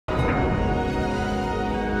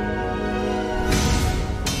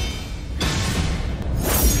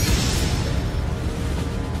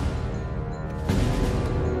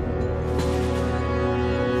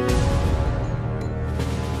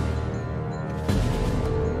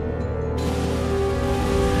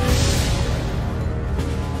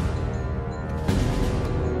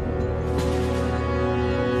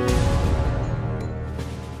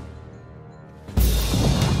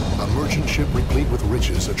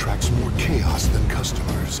attracts more chaos than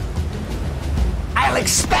customers. I'll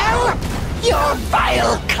expel your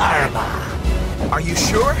vile karma. Are you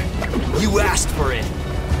sure? You asked for it.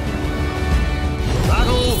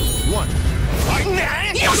 Battle 1. Fight!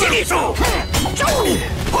 Yoshimitsu!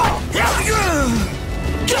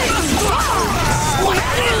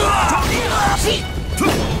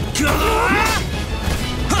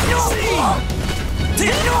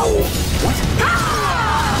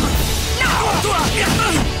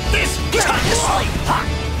 This time to sleep!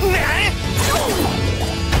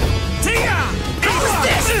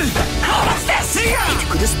 What's this?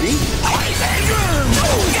 Could this be?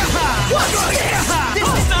 What's this? This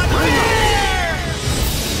is not fair!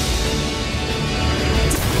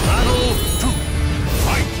 Battle 2.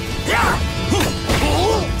 Fight!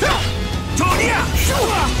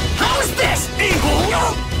 How's this?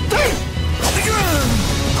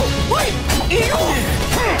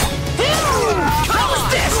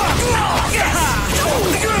 How's this?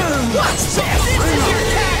 What's this? This is your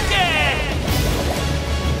tactic!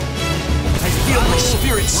 I feel my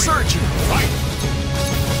spirit surging. Fight!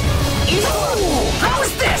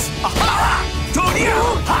 How's this?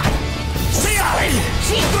 Solid!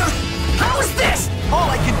 How's this? All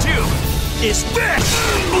I can do is this!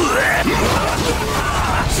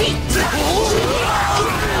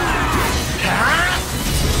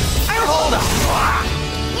 Hold on!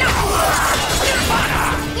 No!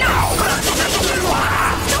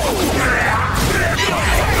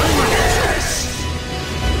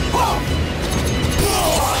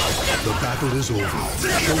 The battle is over.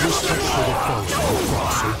 Show respect for the foe who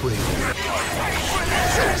fought so bravely.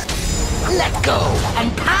 Let go and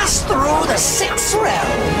pass through the 6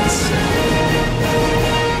 realms.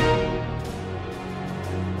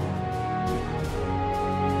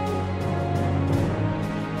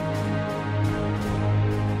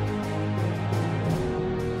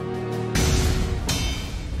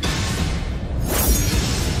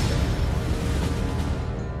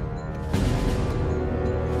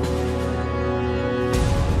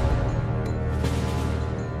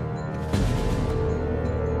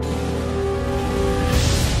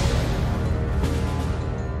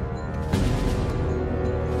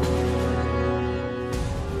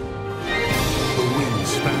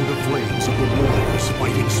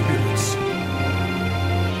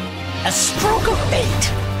 A stroke of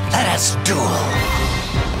fate. Let us duel.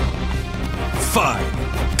 Fine.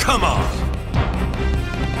 Come on.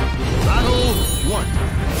 Battle 1.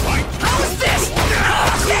 Fight! How's this?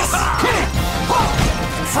 How's this?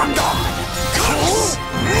 From dawn.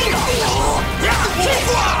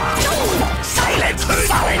 Silent.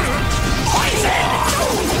 Solid. Poison.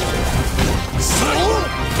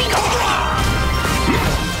 Be gone.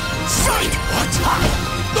 Sight. What?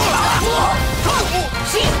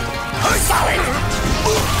 Solid!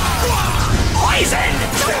 Poison!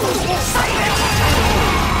 Silent!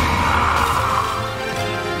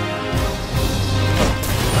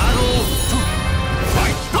 Battle 2.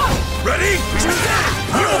 Fight! Ready?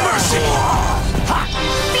 No mercy!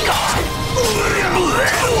 Be gone!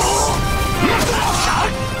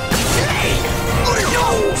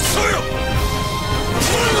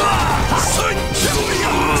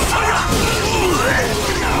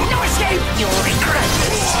 No escape! You'll regret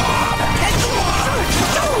this!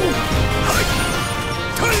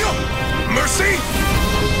 Mercy?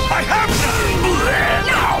 I have none!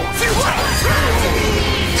 Now!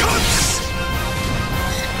 Cuts!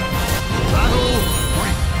 Battle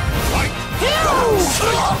 3. Fight!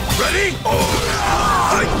 Ready?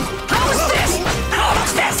 How's this?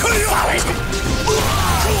 How's this? Solid!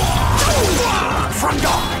 From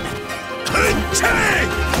dawn!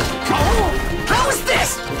 How's this?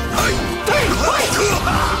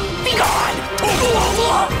 Be gone!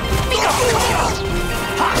 Be gone!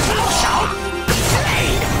 Shout!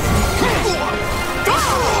 Blade!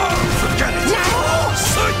 Forget it! Now!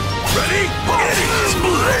 Ready?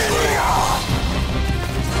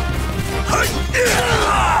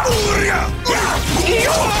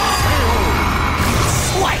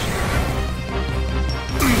 Swipe!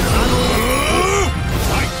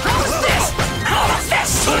 How's this? How's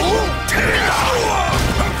this?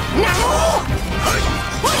 Now!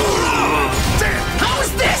 How's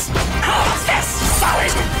this? How's this?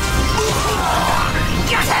 Solid!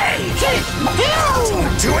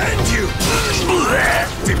 To end you!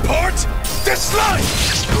 Depart this life!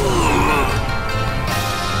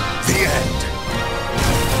 The end!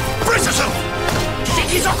 Brace yourself!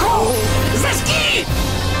 Shikizoku! Zeski!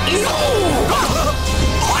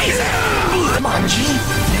 Poison! Manji!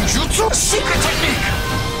 Ninjutsu! Secret technique!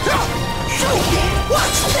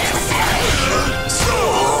 What's this?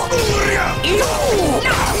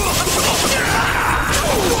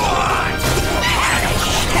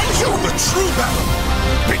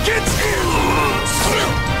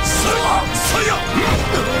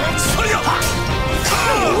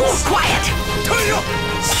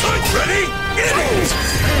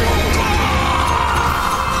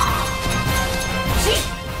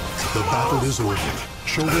 The battle is over.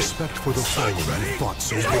 Show respect for the fallen who fought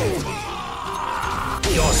so bravely.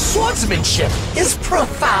 Your swordsmanship is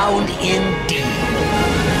profound indeed.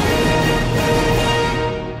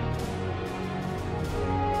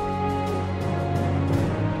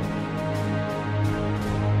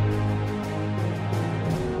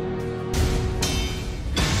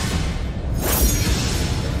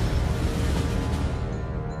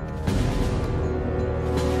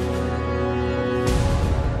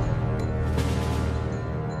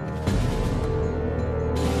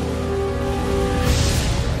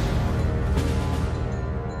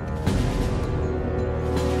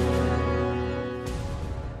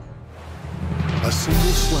 A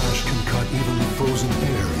single slash can cut even the frozen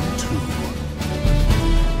air in two.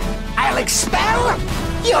 I'll expel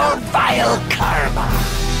your vile karma.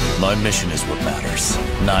 My mission is what matters,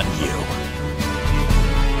 not you.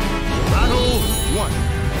 Battle 1.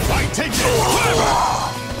 Fight, take it!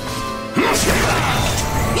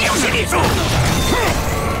 Yoshimitsu!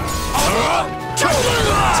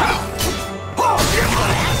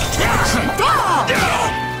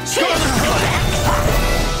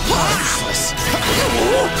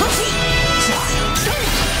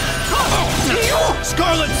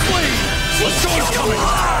 Scarlet Flame! A storm's coming!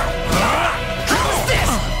 How's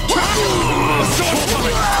this? A storm's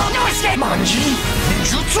coming! No escape! Manji,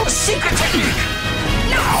 ninjutsu secret technique!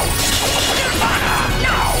 No! Nirvana!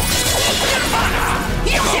 No! Nirvana!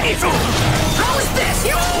 Yoshimitsu! How's this?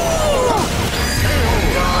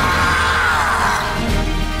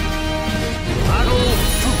 Battle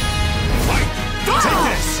 2. Fight! Take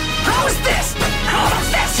this! How's this? How's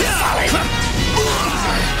this? Solid!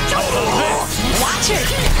 Watch it!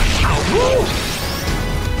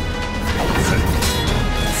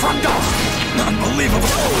 From dawn! Unbelievable!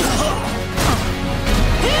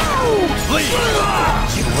 Leave!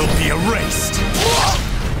 You will be erased!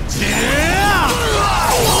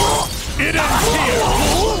 It ends here!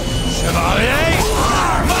 Chevalier!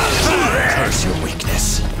 Curse your weakness!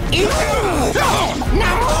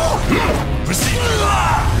 Receive!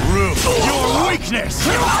 Room your weakness!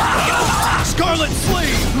 Scarlet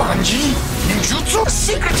Flame! Manji, ninjutsu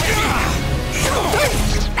secret technique!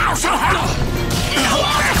 Now shall have! No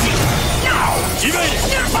mercy! No! Evade it!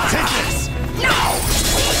 Nirvana! Take this! No!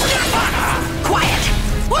 Nirvana! Quiet!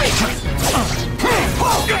 Wait!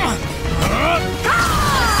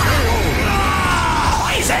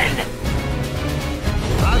 Poison!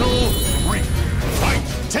 Battle 3. Fight!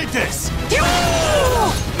 Take this!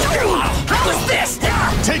 How's this?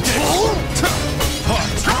 Take this! Heart!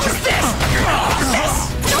 How's this?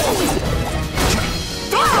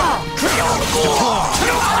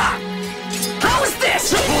 How's this?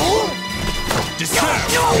 Despair!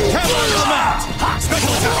 Calibur VI!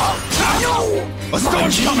 Special attack! No! A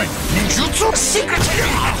storm's coming! Ninjutsu secret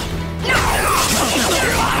technique! No!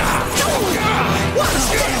 What's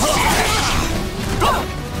this?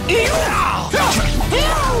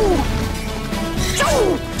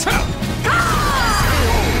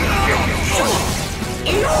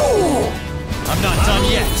 I'm not done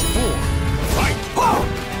yet. Fight!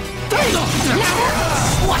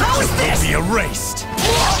 How is this? Be erased!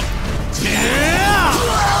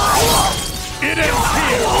 It ends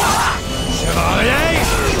here! Chevalier!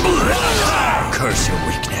 Curse your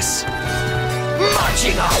weakness!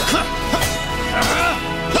 Marching on!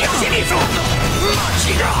 Yoshimitsu!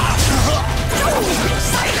 Marching on!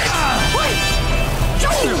 Silence! Wait!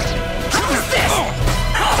 How's this?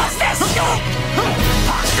 How's this?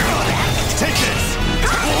 Take this!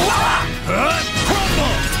 Crumble!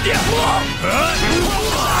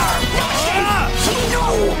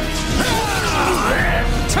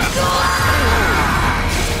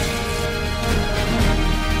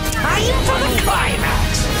 Time for the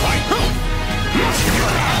climax!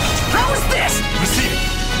 How's this? Receive it!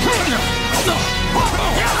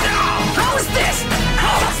 How's this?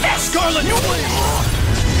 How's this? Scarlet Flame!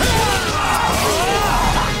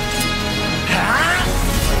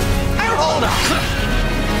 Hold on!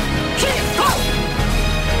 Keep going!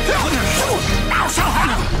 Now shall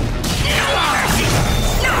have!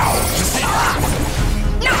 No!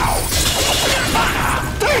 No!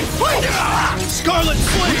 Scarlet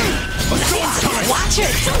Flame! A storm's coming! Watch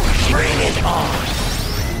it! Bring it on!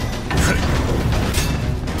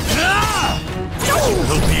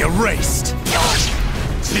 Will be erased!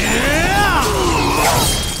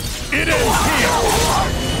 It ends here!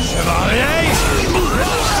 Chevalier!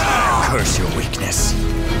 Curse your weakness!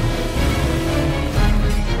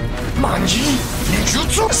 Manji,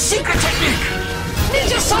 ninjutsu secret technique!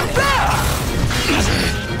 Ninja Sun Bear!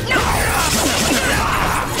 No!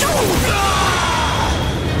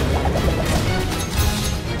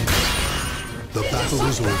 battle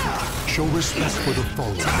is over, show respect for the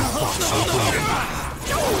fallen who fought so bravely.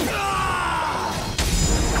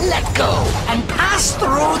 Let go and pass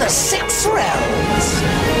through the 6 realms.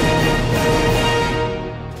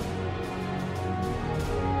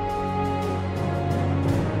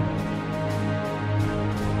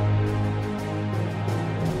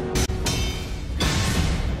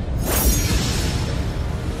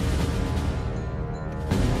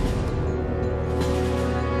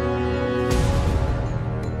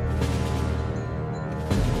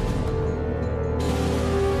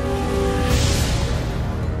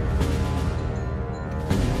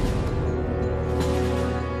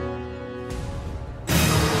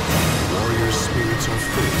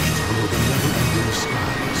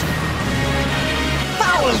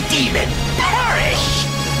 Demon, perish!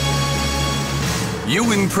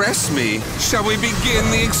 You impress me. Shall we begin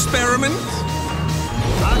the experiment?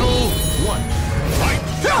 Battle 1. Fight!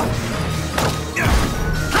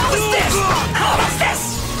 How is this? How is this?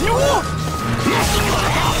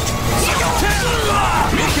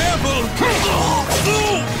 Be careful!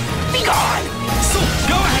 Be gone!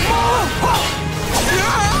 Go ahead!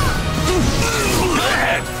 Go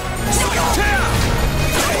ahead!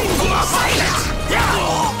 Silence!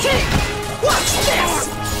 What's this?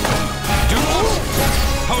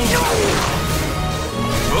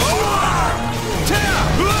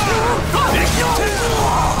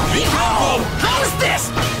 Be careful! How's this?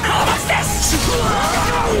 How's this?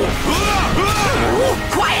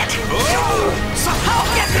 Quiet! How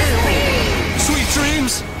can this be? Sweet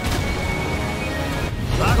dreams!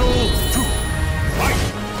 Battle 2. Fight!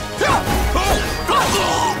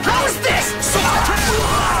 How's this?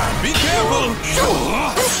 Be careful!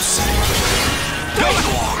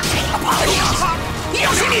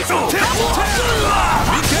 Yoshimitsu! Be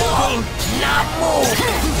careful! Not move!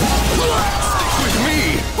 Stick with me!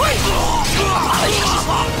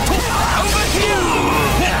 Over here!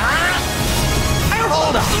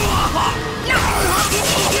 Hold on!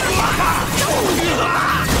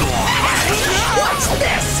 What's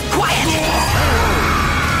this? Quiet!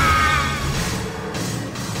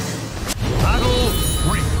 Battle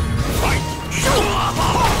 3. Fight!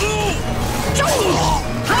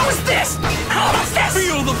 How's this? How's this?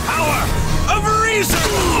 Feel the power of reason!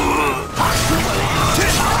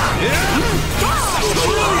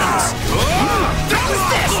 How's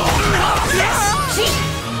this? How's this?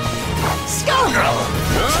 Scoundrel!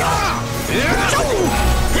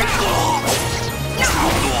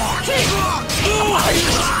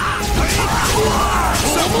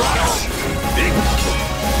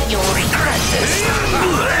 You'll regret this!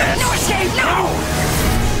 No escape, no!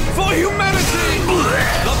 For humanity!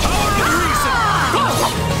 The power of reason!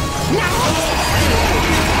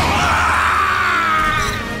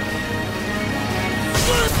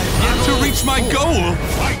 Yet to reach my goal!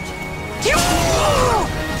 Fight!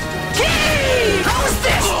 How's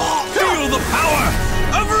this? Feel the power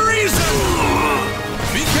of reason!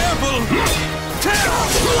 Be careful!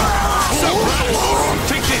 Surprise!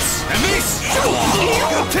 Take this and this!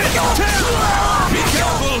 Be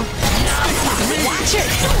careful! Watch it!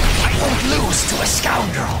 I won't lose to a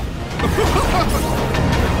scoundrel!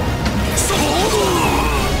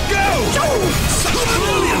 Go!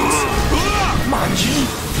 Millions! Manji,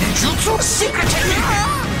 Ninjutsu secret technique!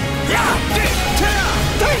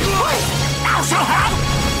 Now shall have!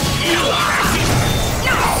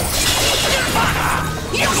 No!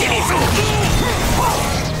 Yoshimitsu!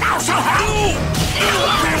 Now shall have!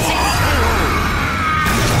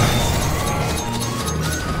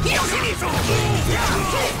 Yoshimitsu!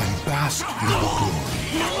 And bask in the glory.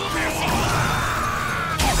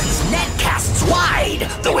 Heaven's net casts wide,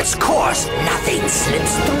 though its course nothing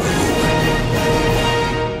slips through.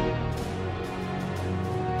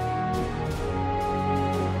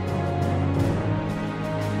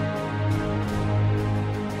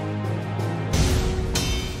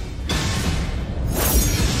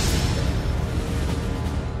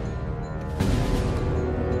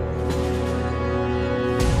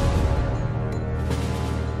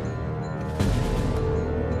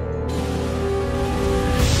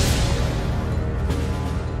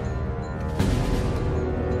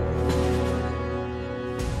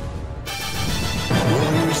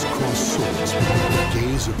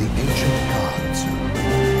 Of the ancient gods.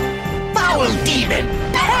 Foul demon,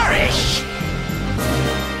 perish!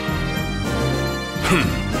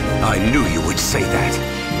 I knew you would say that.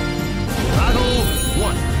 Battle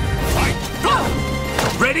 1. Fight!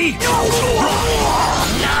 Ready?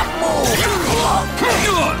 Not move!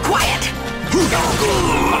 Quiet!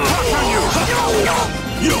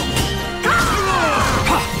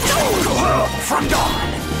 From dawn!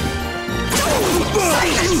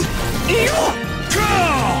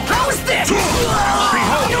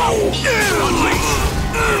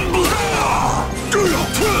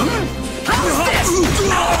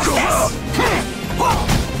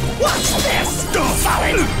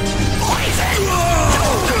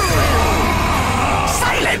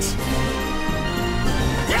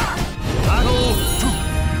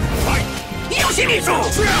 Yoshimitsu!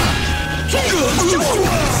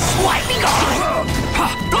 Why be gone?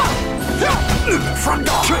 From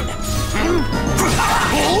dawn!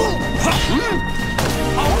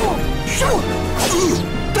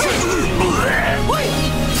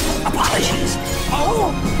 Apologies!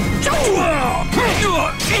 I'll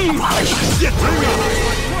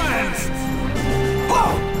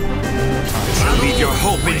leave your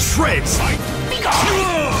hope in shreds! Be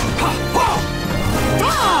gone!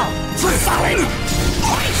 Solid!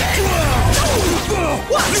 Poison!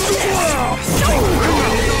 What's this?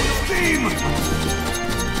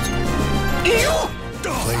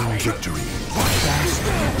 Claim victory.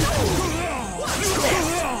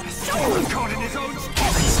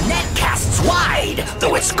 Heaven's net casts wide,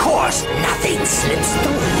 though its course nothing slips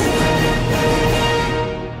through.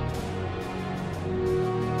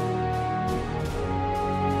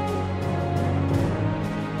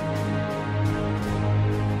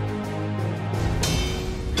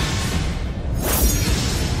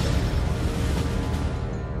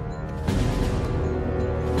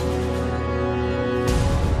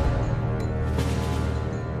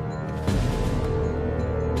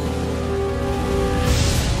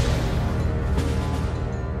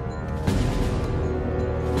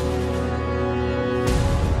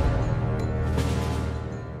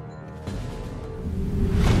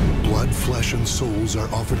 Flesh and souls are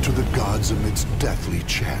offered to the gods amidst deathly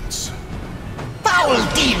chants. Foul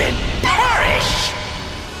demon, perish!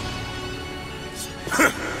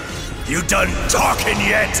 You done talking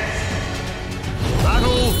yet?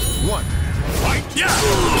 Battle 1. Fight! Yeah!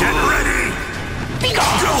 Get ready! Be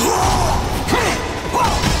gone!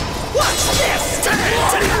 What's this?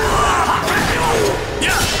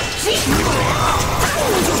 Yeah!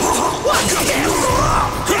 What's this?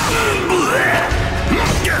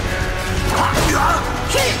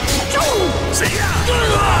 See ya!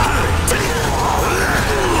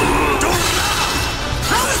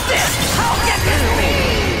 How's this? How get this me?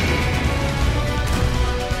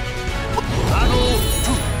 Battle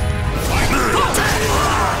 2.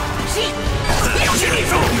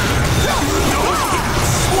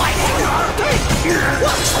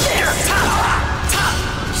 What's this?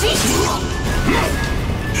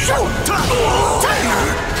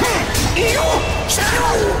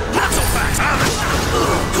 Not so fast!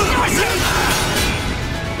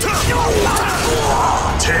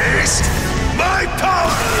 Taste my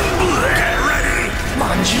power! Get ready!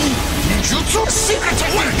 Manji, ninjutsu, secret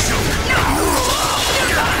technique!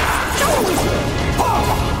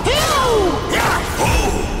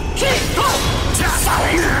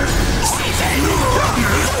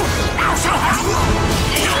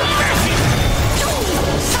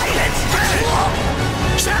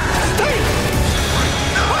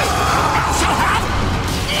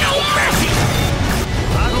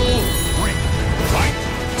 Battle 3. Fight!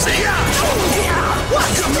 See ya!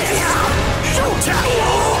 What's this?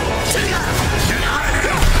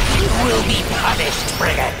 You will be punished,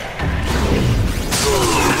 brigand!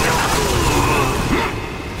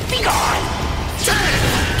 Be gone!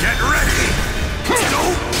 Get ready!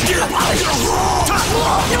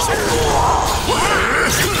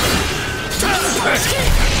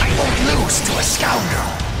 I won't lose to a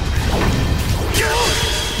scoundrel!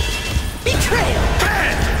 Betrayal!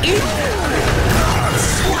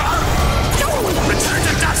 Return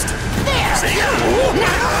to dust! There! See ya!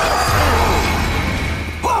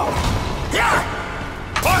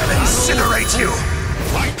 I'll incinerate you!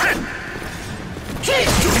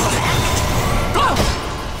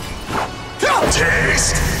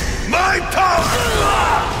 Taste my power!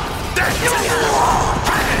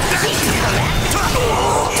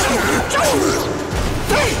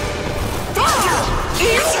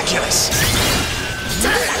 Ridiculous!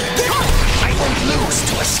 I won't lose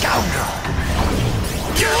to a scoundrel!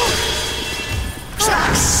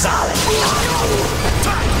 Solid!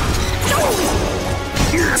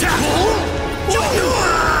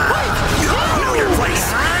 Know your place!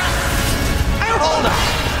 Hold on!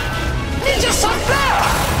 Ninja Sunflower!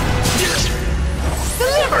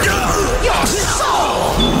 Deliver your soul!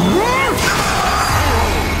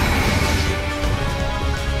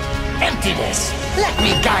 Emptiness, let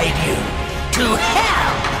me guide you to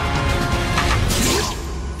hell!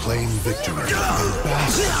 Claim victory and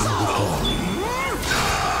bask in the glory.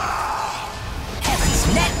 Heaven's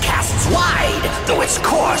net casts wide, though its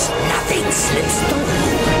course nothing slips through.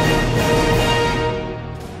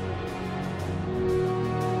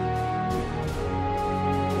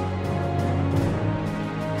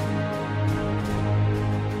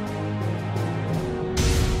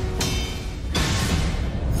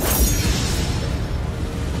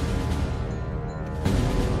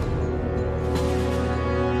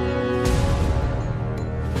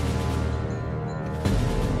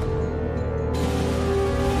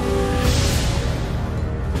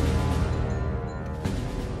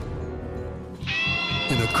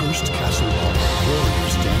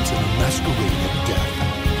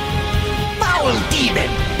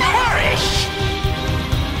 demon, perish!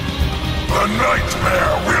 The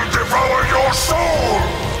nightmare will devour your soul!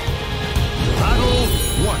 Battle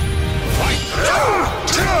 1. Fight!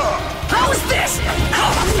 How's this?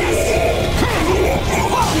 How's this?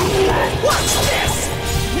 What's this?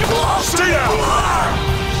 Stay out!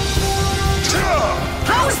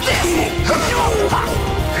 How's this?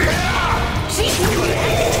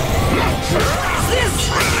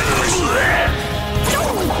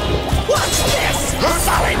 What's this?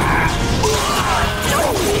 Solid!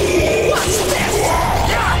 What's this?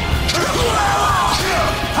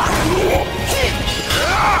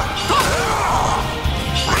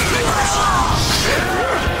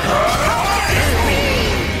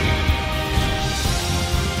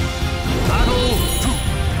 Battle 2.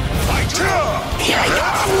 Fight! Here I go!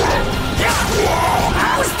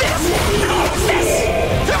 How's this? How's this?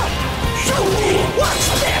 What's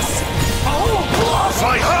this?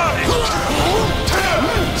 Fly high!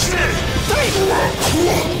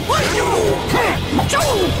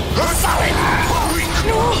 Solid!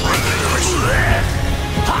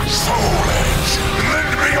 Soul Edge!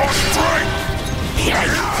 Lend me your strength! Here I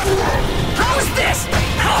go! How's this?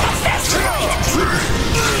 How's this?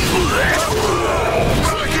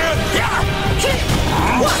 Again!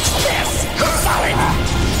 What's this? Solid!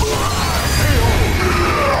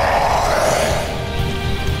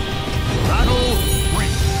 Battle 3.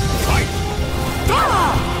 Fight!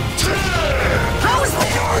 How's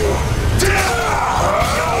this?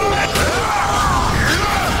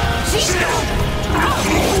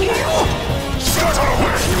 Scuttle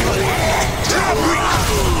away!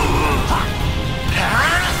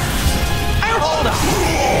 Hold on!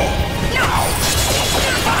 No!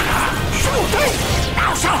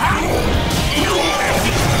 Now shall have!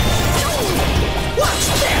 What's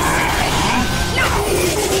this? No!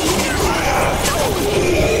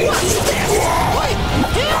 What's this?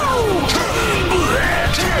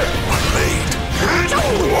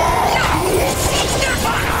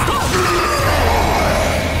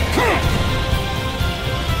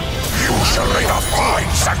 You shall make a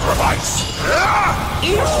fine sacrifice!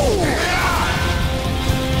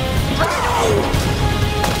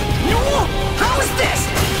 How's this?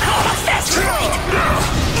 How's this?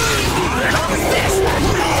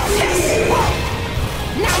 How's this?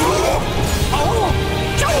 No!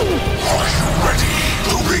 Are you ready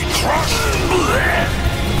to be crushed?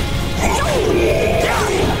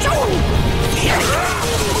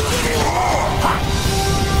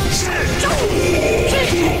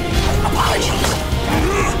 Apologies.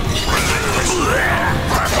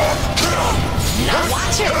 Now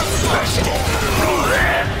watch it.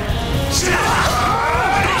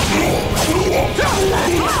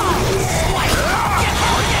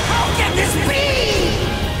 How can this be?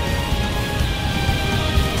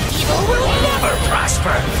 Evil will never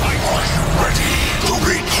prosper. Are you ready to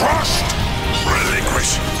be crushed?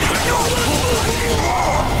 Relinquish!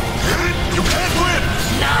 You can't win!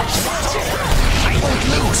 Now watch it. I won't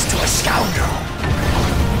lose to a scoundrel.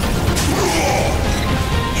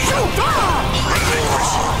 Hold on.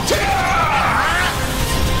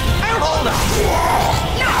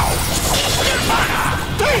 No.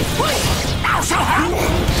 Now shall have.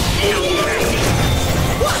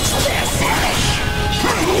 What's this?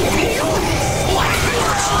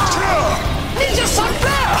 Ninja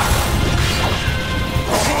Sunbear!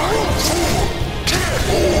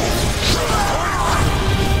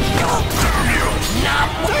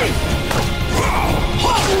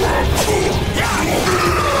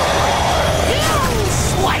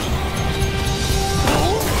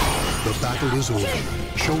 The battle is over.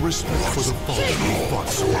 Show respect for the fallen who fought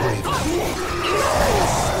so bravely.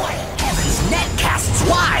 Heaven's net casts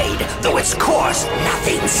wide, though its course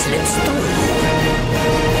nothing slips through.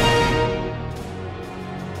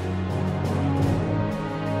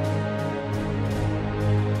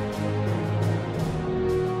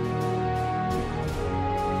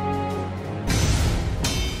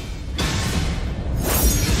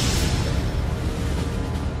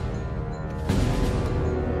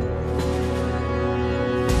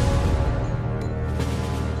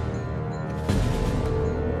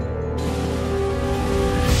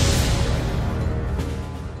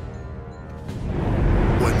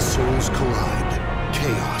 Souls collide,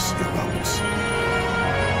 chaos erupts.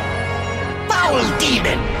 Foul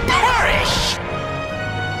demon, perish!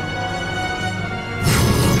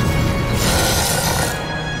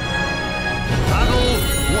 Battle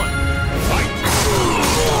 1. Fight!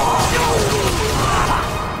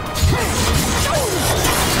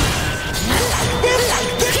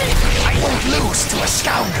 I won't lose to a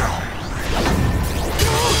scoundrel.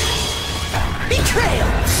 Betrayal!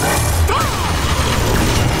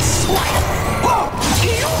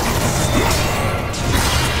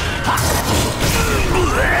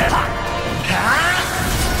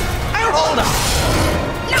 Hold on!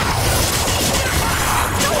 No!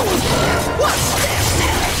 What's this?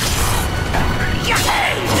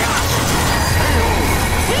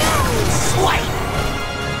 Swipe!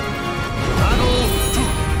 Battle 2.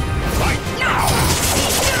 Fight! No!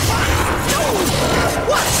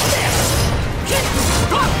 What's this?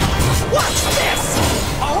 What's this?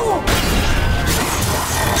 Oh!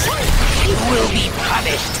 You will be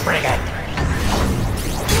punished, brigand!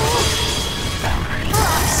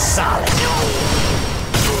 Solid!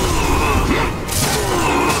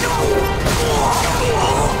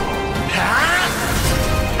 Huh?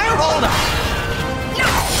 Hold on! No!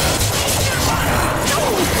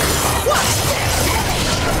 What's this?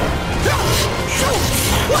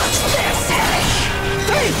 What's this?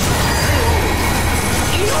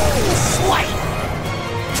 Swipe!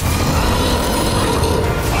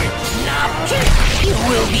 Now you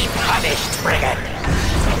will be punished, brigand!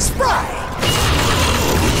 Spry!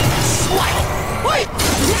 Swipe! Wait!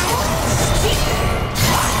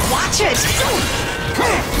 Watch it!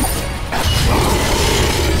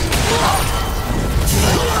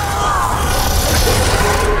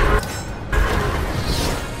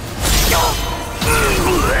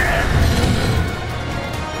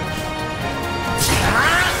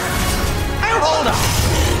 Hold on!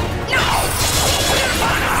 No!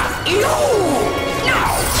 You! No!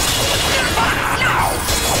 No!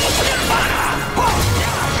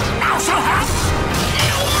 Now so hot!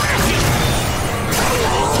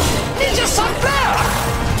 Ninja Sunflower!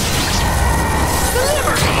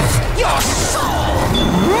 Liberate your soul!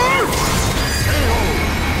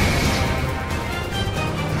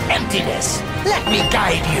 Emptiness, let me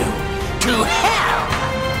guide you to hell!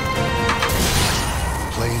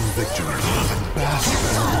 Claim victory and bask in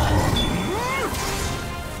the glory.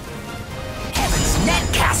 Heaven's net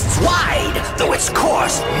casts wide, though its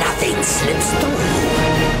course nothing slips through.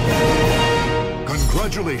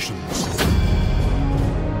 Congratulations.